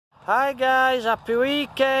Hi guys, happy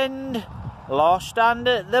weekend. Lost stand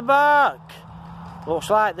at the back. Looks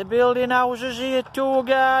like they're building houses here too,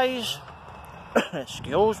 guys.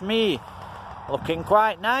 Excuse me. Looking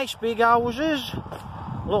quite nice, big houses.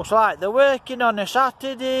 Looks like they're working on a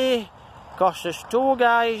Saturday. Cause there's two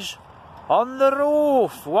guys on the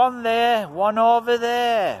roof. One there, one over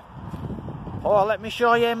there. Oh, let me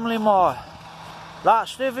show you Emily more.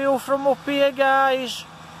 That's the view from up here, guys.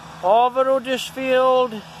 Over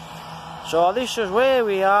Huddersfield. So this is where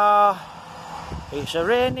we are. It's a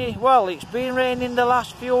rainy, well, it's been raining the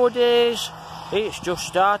last few days. It's just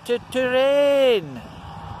started to rain.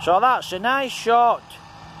 So that's a nice shot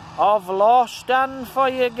of Lost Stand for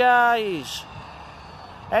you guys.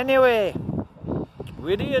 Anyway,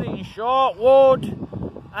 we're here in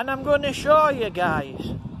Shortwood and I'm going to show you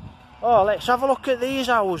guys. Oh, let's have a look at these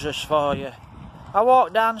houses for you. I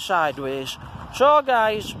walk down sideways. So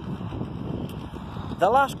guys, the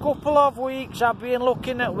last couple of weeks I've been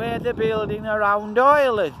looking at where they're building around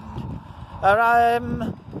Hoyland.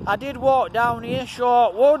 I did walk down here,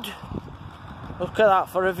 Shortwood. Look at that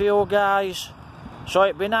for a view, guys. So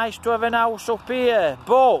it'd be nice to have an house up here,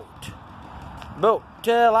 but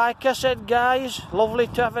like I said, guys, lovely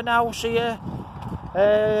to have an house here.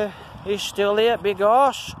 He's still here, big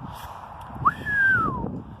horse.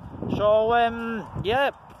 So yeah,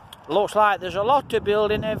 looks like there's a lot of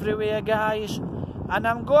building everywhere, guys. And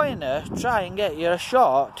I'm going to try and get you a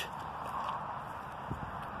shot.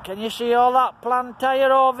 Can you see all that plant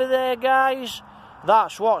tire over there, guys?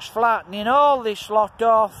 That's what's flattening all this lot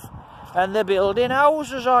off. And they're building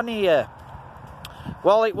houses on here.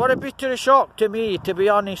 Well, it was a bit of a shock to me, to be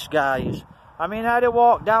honest, guys. I mean, I had to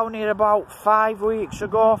walk down here about 5 weeks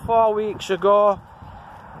ago, 4 weeks ago.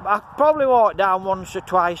 I probably walk down once or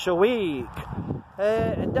twice a week.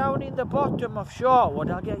 And down in the bottom of Shortwood,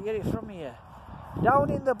 I'll get you it from here. Down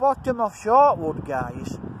in the bottom of Shortwood,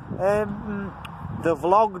 guys, they've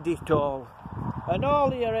vlogged it all. And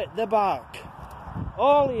all here at the back.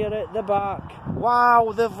 All here at the back.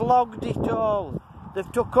 Wow, they've vlogged it all.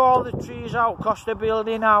 They've took all the trees out because they're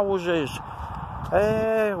building houses.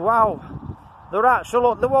 Wow. They're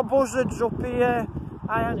actually, there were buzzards up here.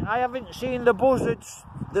 I haven't seen the buzzards.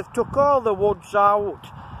 They've took all the woods out,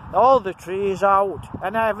 all the trees out,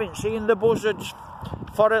 and I haven't seen the buzzards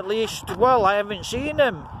for at least, well, I haven't seen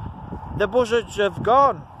them. The buzzards have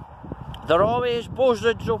gone. There are always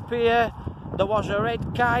buzzards up here. There was a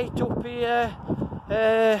red kite up here.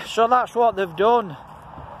 So that's what they've done.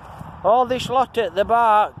 All this lot at the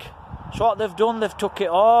back, so what they've done, they've took it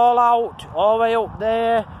all out, all the way up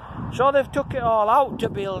there. So they've took it all out to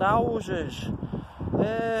build houses.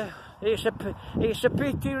 It's a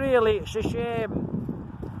pity, really, it's a shame.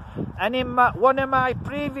 And in one of my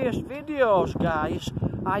previous videos, guys,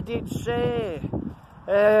 I did say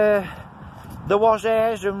there was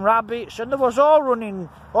hares and rabbits, and they was all running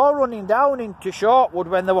down into Shortwood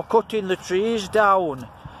when they were cutting the trees down.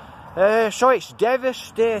 So it's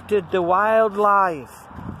devastated the wildlife.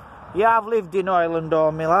 Yeah, I've lived in Hoyland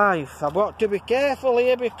all my life. I've got to be careful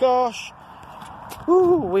here because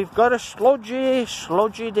we've got a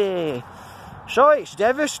sludgy day. So it's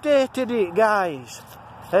devastated it, guys.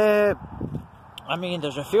 I mean,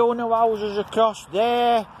 there's a few new houses across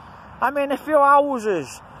there. I mean, a few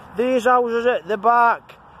houses. These houses at the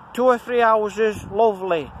back, 2 or 3 houses,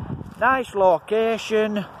 lovely. Nice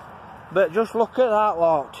location. But just look at that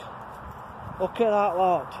lot. Look at that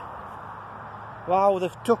lot. Wow,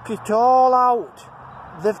 they've took it all out.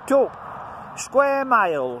 They've took square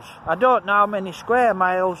miles. I don't know how many square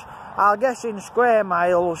miles. I'll guess in square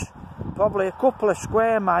miles, probably a couple of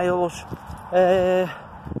square miles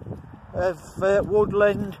of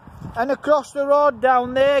woodland. And across the road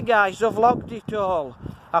down there, guys, they've logged it all.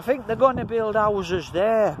 I think they're going to build houses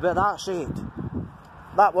there, but that's it.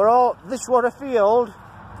 That were all. This were a field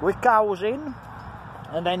with cows in,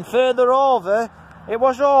 and then further over, it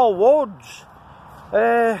was all woods.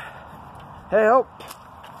 Hey up.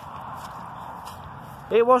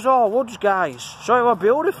 It was all woods, guys. So it was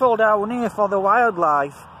beautiful down here for the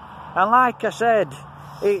wildlife. And like I said,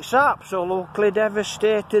 it's absolutely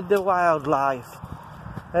devastated the wildlife.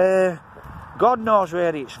 God knows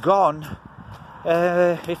where it's gone.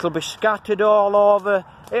 It'll be scattered all over.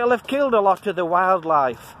 It'll have killed a lot of the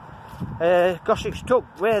wildlife. Because it's took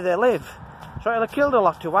where they live. So it'll have killed a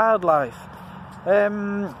lot of wildlife.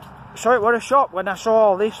 So it was a shock when I saw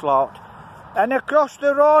all this lot. And across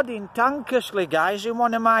the road in Tankersley, guys, in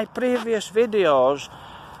one of my previous videos,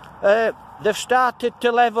 they've started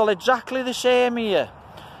to level exactly the same here.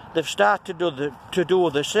 They've started to do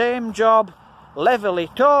the same job, level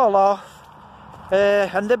it all off,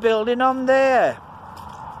 and they're building on there.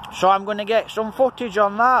 So I'm going to get some footage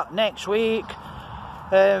on that next week.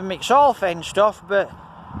 It's all fenced off, but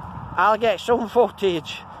I'll get some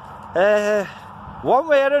footage. One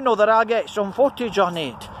way or another, I'll get some footage on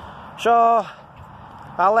it. So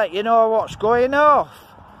I'll let you know what's going off.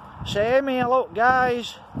 Same here, look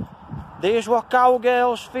guys. These were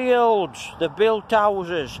cowgirls' fields. They built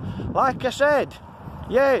houses. Like I said,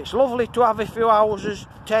 yeah, it's lovely to have a few houses,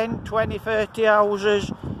 10, 20, 30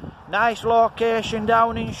 houses. Nice location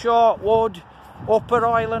down in Shortwood, Upper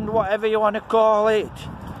Hoyland, whatever you want to call it.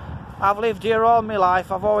 I've lived here all my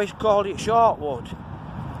life. I've always called it Shortwood.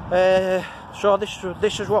 So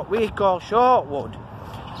this is what we call Shortwood.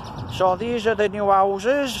 So these are the new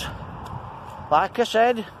houses. Like I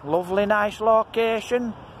said, lovely, nice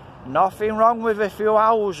location. Nothing wrong with a few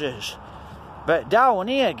houses. But down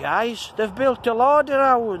here, guys, they've built a load of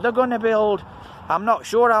houses. They're going to build, I'm not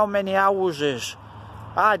sure how many houses.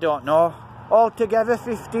 I don't know. Altogether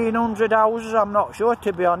 1,500 houses, I'm not sure,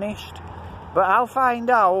 to be honest. But I'll find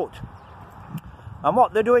out. And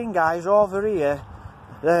what they're doing, guys, over here,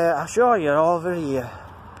 I'll show you over here.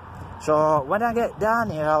 So when I get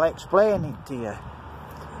down here, I'll explain it to you.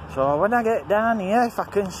 So when I get down here, if I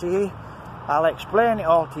can see, I'll explain it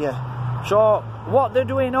all to you. So what they're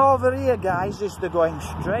doing over here, guys, is they're going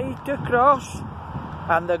straight across,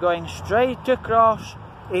 and they're going straight across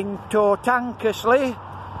into Tankersley.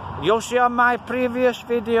 You'll see on my previous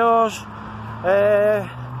videos.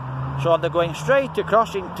 So they're going straight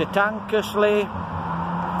across into Tankersley,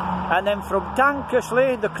 and then from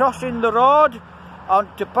Tankersley they're crossing the road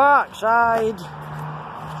onto Parkside.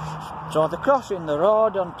 So they're crossing the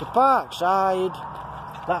road onto Parkside.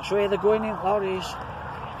 That's where they're going in lorries.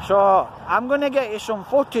 So I'm going to get you some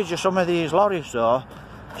footage of some of these lorries though.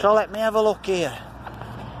 So let me have a look here.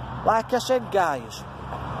 Like I said, guys,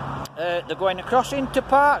 they're going across into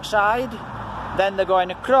Parkside, then they're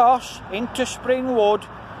going across into Springwood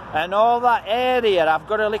and all that area. I've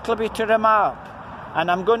got a little bit of a map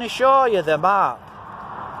and I'm going to show you the map.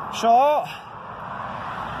 So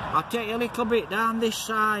I'll take you a little bit down this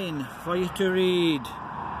sign for you to read.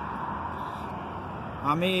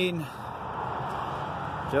 I mean,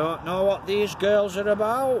 don't know what these girls are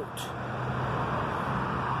about.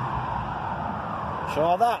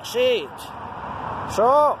 So that's it.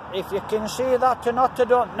 So if you can see that or not, I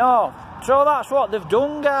don't know. So that's what they've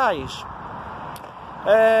done, guys.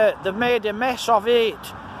 They've made a mess of it.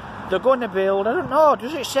 They're going to build, I don't know,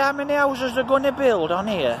 does it say how many houses they're going to build on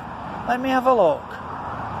here? Let me have a look.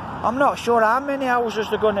 I'm not sure how many houses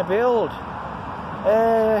they're going to build.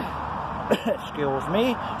 Excuse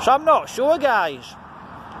me. So I'm not sure, guys.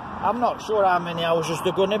 I'm not sure how many houses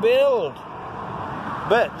they're going to build.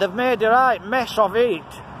 But they've made a right mess of it.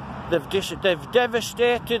 They've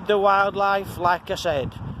devastated the wildlife, like I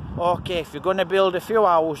said. Okay, if you're going to build a few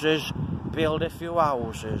houses, build a few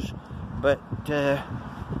houses. But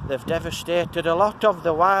they've devastated a lot of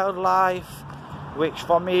the wildlife, which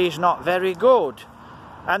for me is not very good.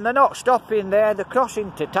 And they're not stopping there, they're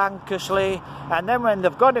crossing to Tankersley, and then when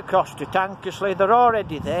they've got across to Tankersley, they're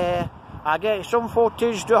already there. I get some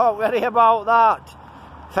footage, don't worry about that.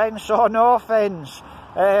 Fence or no fence.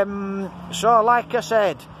 So like I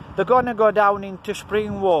said, they're going to go down into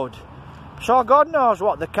Springwood. So God knows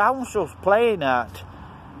what the council's playing at.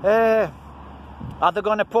 Are they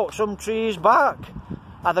going to put some trees back?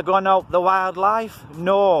 Are they going to help the wildlife?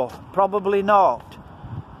 No, probably not.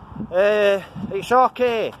 It's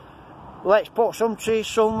okay, let's put some trees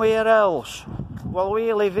somewhere else. Well,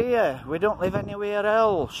 we live here, we don't live anywhere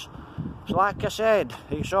else. So like I said,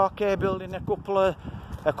 it's okay building a couple of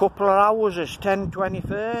houses, 10, 20,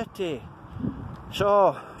 30.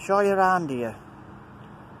 So, show you around here.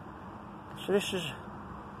 So this is...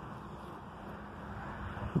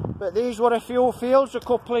 But these were a few fields a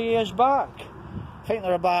couple of years back. I think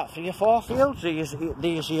they're about 3 or 4 fields,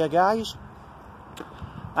 these here, guys.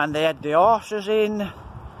 And they had the horses in.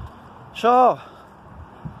 So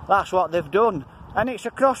that's what they've done, and it's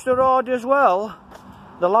across the road as well.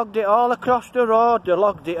 They logged it all across the road, they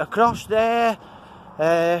logged it across there.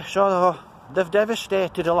 So they've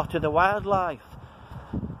devastated a lot of the wildlife.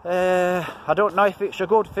 I don't know if it's a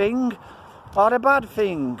good thing or a bad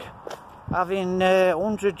thing, having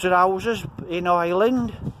hundreds of houses in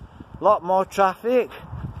Hoyland, a lot more traffic.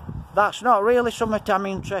 That's not really something I'm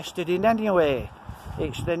interested in anyway.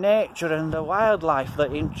 It's the nature and the wildlife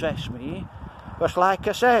that interests me. But like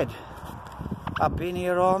I said, I've been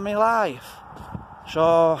here all my life.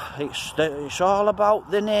 So it's all about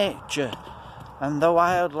the nature and the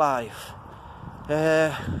wildlife.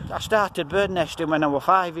 I started bird nesting when I was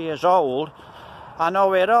 5 years old. I know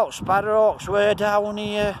where all sparrowhawks were down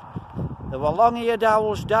here. There were long-eared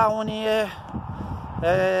owls down here,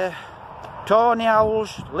 tawny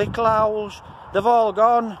owls, little owls, they've all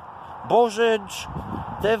gone. Buzzards,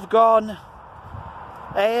 they've gone.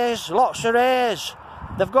 Hares, lots of hares.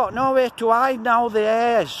 They've got nowhere to hide now, the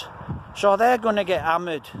hares, so they're going to get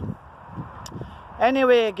hammered.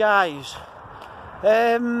 Anyway guys,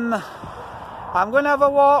 I'm going to have a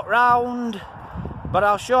walk round, but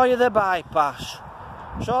I'll show you the bypass.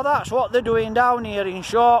 So that's what they're doing down here in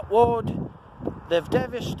Shortwood. They've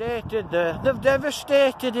devastated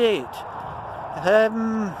it.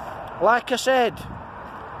 Like I said,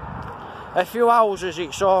 a few houses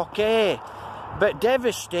it's okay, but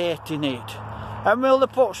devastating it. And will they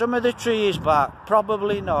put some of the trees back?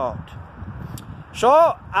 Probably not.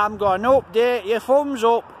 So I'm going to update you. Thumbs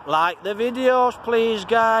up, like the videos please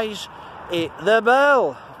guys, hit the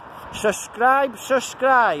bell, subscribe.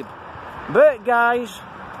 But guys,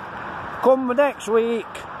 come next week,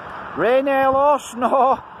 rain, hail or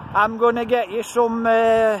snow, I'm going to get you some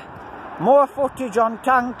more footage on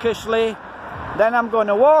Tankersley. Then I'm going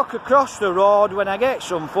to walk across the road when I get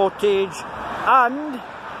some footage, and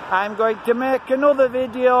I'm going to make another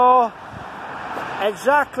video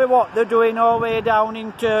exactly what they're doing all the way down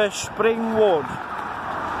into Springwood.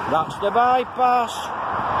 That's the bypass.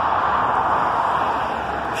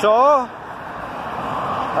 So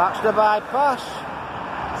that's the bypass,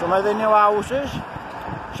 some of the new houses.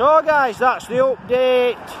 So guys, that's the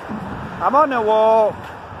update. I'm on a walk,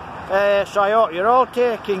 so I hope you're all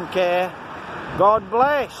taking care. God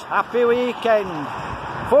bless, happy weekend.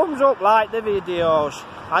 Thumbs up, like the videos.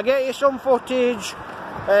 I'll get you some footage,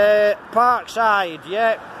 Parkside,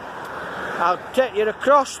 yeah. I'll take you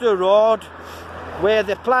across the road where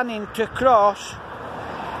they're planning to cross,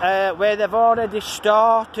 where they've already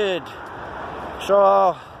started.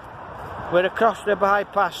 So we're across the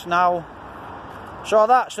bypass now. So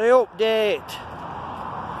that's the update.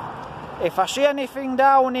 If I see anything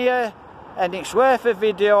down here and it's worth a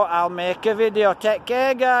video, I'll make a video. Take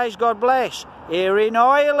care guys, God bless. Here in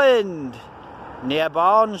Hoyland, near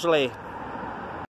Barnsley.